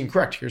how you see and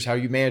correct. Here's how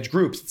you manage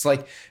groups. It's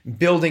like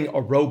building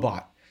a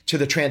robot, to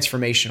the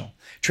transformational.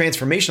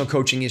 Transformational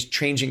coaching is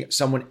changing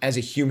someone as a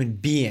human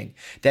being,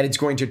 that it's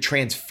going to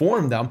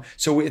transform them.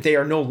 So if they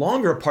are no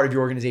longer a part of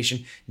your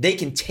organization, they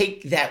can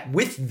take that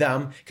with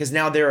them, because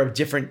now they're a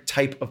different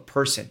type of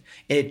person.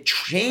 And it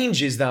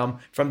changes them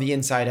from the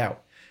inside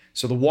out.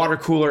 So the water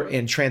cooler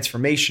and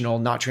transformational,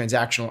 not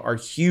transactional, are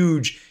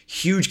huge,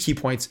 huge key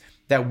points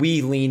that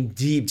we lean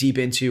deep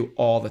into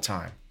all the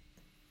time.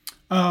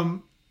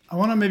 I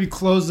want to maybe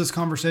close this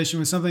conversation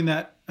with something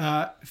that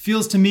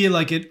feels to me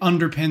like it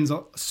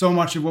underpins so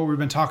much of what we've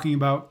been talking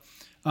about,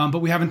 but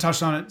we haven't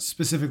touched on it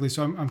specifically.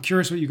 So I'm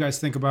curious what you guys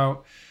think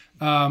about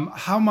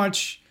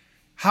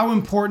how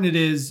important it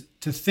is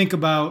to think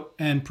about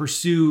and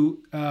pursue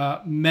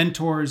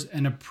mentors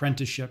and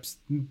apprenticeships,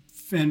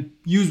 and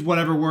use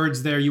whatever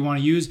words there you want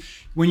to use.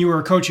 When you were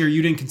a coach here,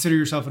 you didn't consider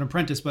yourself an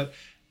apprentice, but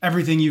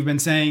everything you've been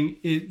saying,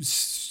 it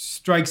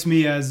strikes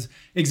me as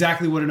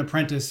exactly what an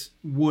apprentice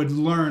would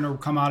learn or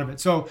come out of it.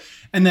 So,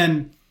 and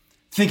then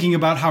thinking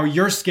about how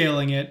you're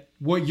scaling it,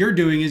 what you're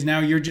doing is now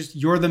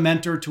you're the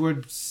mentor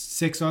to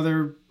 6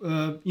 other,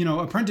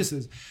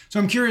 apprentices. So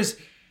I'm curious,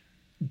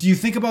 do you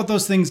think about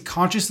those things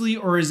consciously,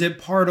 or is it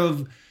part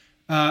of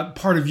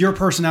your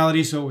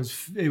personality? So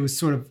it was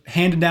sort of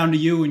handed down to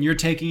you and you're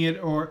taking it,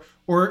 or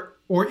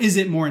is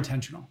it more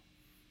intentional?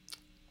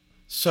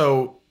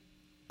 So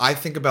I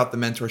think about the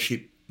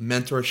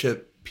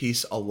mentorship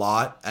piece a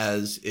lot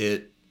as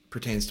it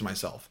pertains to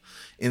myself,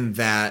 in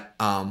that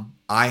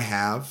I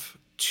have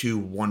 2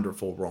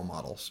 wonderful role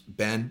models,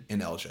 Ben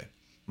and LJ.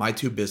 My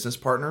 2 business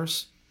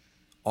partners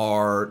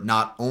are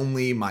not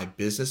only my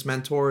business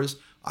mentors,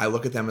 I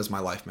look at them as my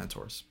life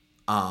mentors.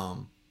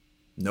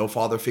 No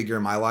father figure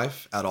in my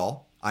life at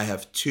all. I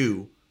have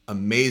 2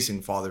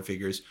 amazing father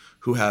figures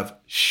who have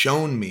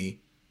shown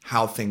me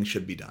how things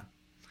should be done.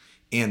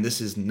 And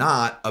this is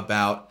not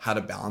about how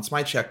to balance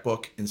my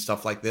checkbook and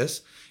stuff like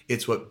this.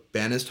 It's what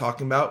Ben is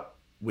talking about,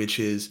 which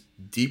is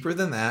deeper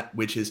than that,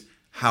 which is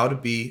how to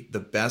be the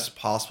best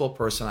possible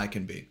person I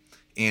can be.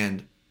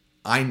 And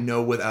I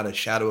know without a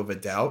shadow of a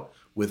doubt,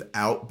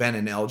 without Ben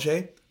and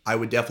LJ, I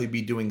would definitely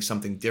be doing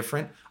something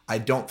different. I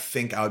don't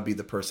think I would be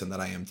the person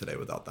that I am today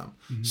without them.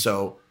 Mm-hmm.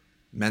 So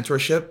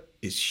mentorship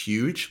is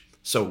huge.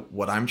 So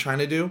what I'm trying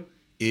to do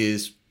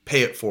is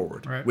pay it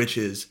forward, right, which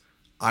is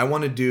I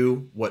want to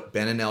do what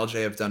Ben and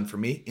LJ have done for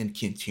me and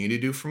continue to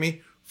do for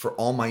me for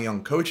all my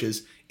young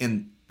coaches.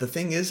 And the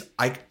thing is,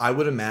 I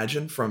would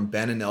imagine from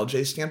Ben and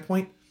LJ's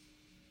standpoint,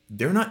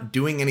 they're not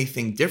doing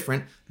anything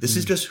different. This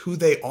is just who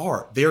they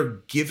are. They're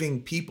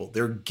giving people.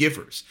 They're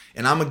givers.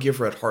 And I'm a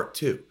giver at heart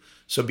too.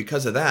 So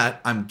because of that,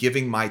 I'm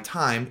giving my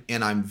time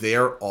and I'm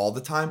there all the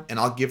time, and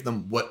I'll give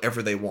them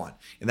whatever they want.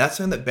 And that's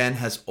something that Ben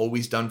has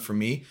always done for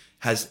me,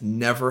 has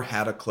never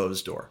had a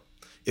closed door.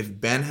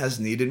 If Ben has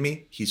needed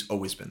me, he's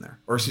always been there.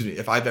 Or excuse me,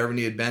 if I've ever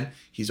needed Ben,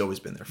 he's always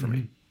been there for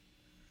me.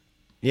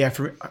 Yeah,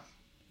 for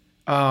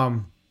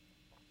me,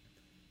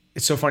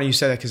 it's so funny you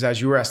said that, because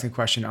as you were asking the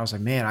question, I was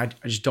like, man, I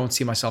just don't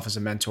see myself as a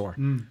mentor.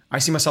 I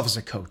see myself as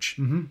a coach.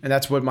 And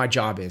that's what my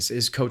job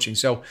is coaching.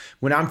 So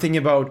when I'm thinking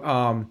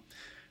about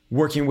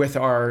working with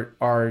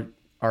our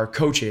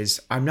coaches,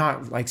 I'm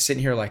not like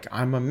sitting here like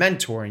I'm a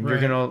mentor and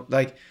you're going to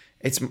like,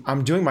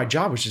 I'm doing my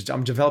job, which is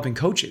I'm developing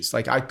coaches.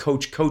 Like I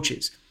coach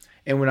coaches.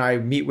 And when I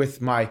meet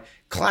with my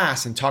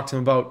class and talk to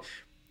them about,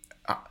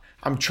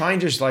 I'm trying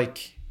to just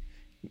like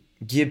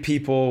give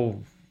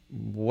people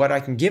what I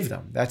can give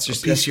them. That's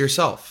just a piece of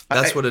yourself.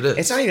 That's what it is.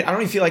 It's not even, I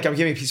don't even feel like I'm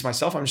giving a piece of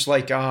myself. I'm just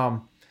like,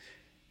 cause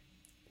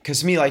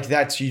to me, like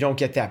that's, you don't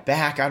get that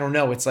back. I don't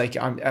know. It's like,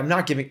 I'm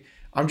not giving,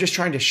 I'm just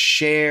trying to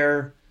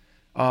share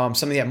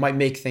something that might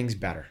make things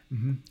better.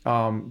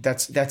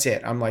 That's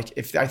it. I'm like,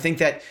 if I think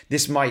that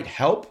this might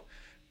help,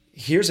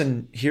 here's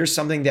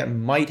something that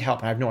might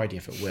help. I have no idea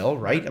if it will,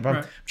 right?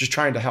 I'm just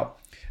trying to help.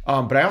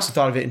 But I also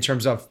thought of it in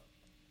terms of,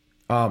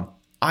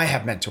 I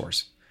have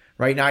mentors,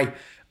 right?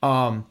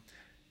 And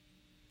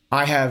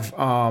I have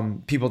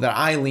people that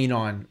I lean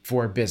on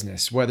for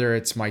business, whether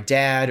it's my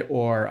dad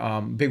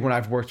or big one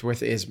I've worked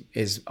with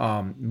is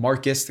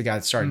Marcus, the guy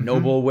that started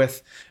Noble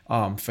with,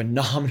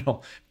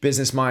 phenomenal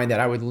business mind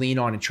that I would lean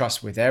on and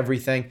trust with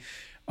everything.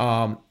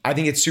 I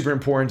think it's super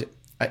important.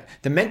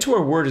 The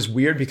mentor word is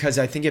weird because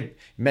I think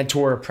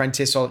mentor,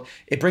 apprentice,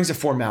 it brings a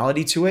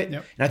formality to it.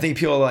 And I think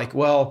people are like,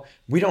 well,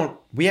 we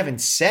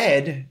haven't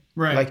said,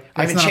 like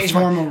I haven't changed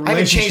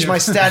my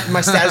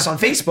status on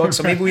Facebook.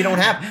 So maybe we don't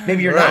have,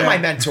 maybe you're not my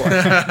mentor.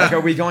 Like,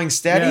 are we going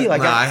steady?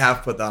 Like I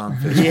have put that on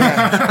Facebook.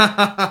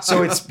 Yeah.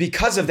 So it's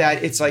because of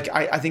that. It's like,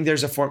 I think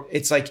there's a form,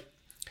 it's like,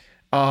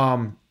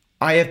 I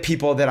have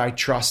people that I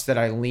trust that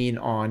I lean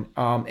on.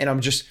 And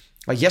I'm just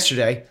like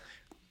yesterday,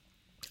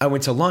 I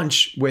went to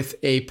lunch with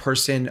a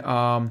person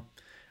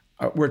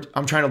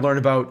I'm trying to learn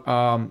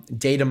about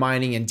data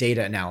mining and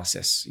data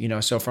analysis,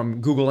 so from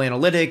Google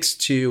Analytics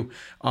to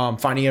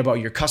finding out about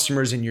your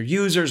customers and your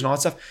users and all that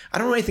stuff. I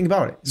don't know anything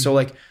about it. So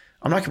like,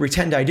 I'm not gonna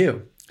pretend I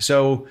do.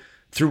 So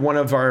through one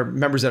of our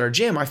members at our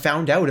gym, I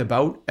found out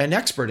about an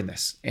expert in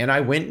this and I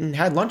went and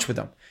had lunch with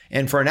them.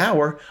 And for an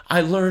hour,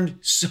 I learned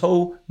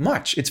so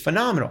much. It's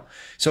phenomenal.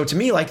 So to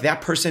me, like that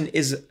person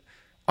is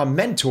a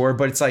mentor,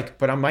 but it's like,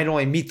 but I might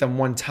only meet them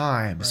one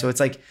time. Right. So it's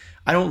like,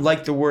 I don't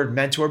like the word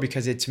mentor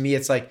because to me,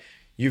 it's like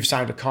you've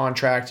signed a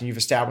contract and you've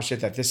established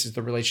it that this is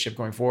the relationship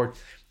going forward.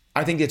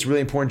 I think it's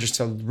really important just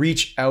to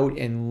reach out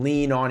and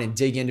lean on and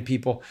dig into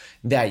people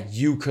that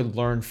you could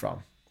learn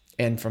from.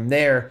 And from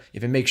there,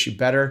 if it makes you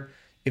better,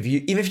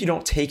 even if you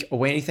don't take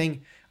away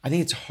anything, I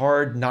think it's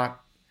hard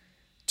not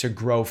to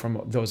grow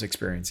from those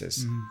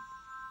experiences.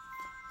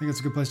 I think that's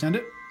a good place to end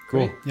it.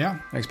 Cool. Great. Yeah.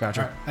 Thanks,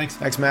 Patrick. All right. Thanks.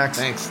 Thanks, Max.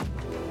 Thanks.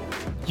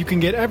 You can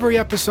get every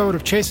episode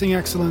of Chasing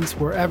Excellence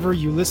wherever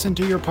you listen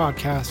to your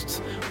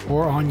podcasts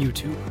or on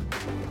YouTube.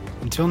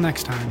 Until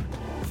next time,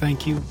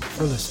 thank you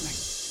for listening.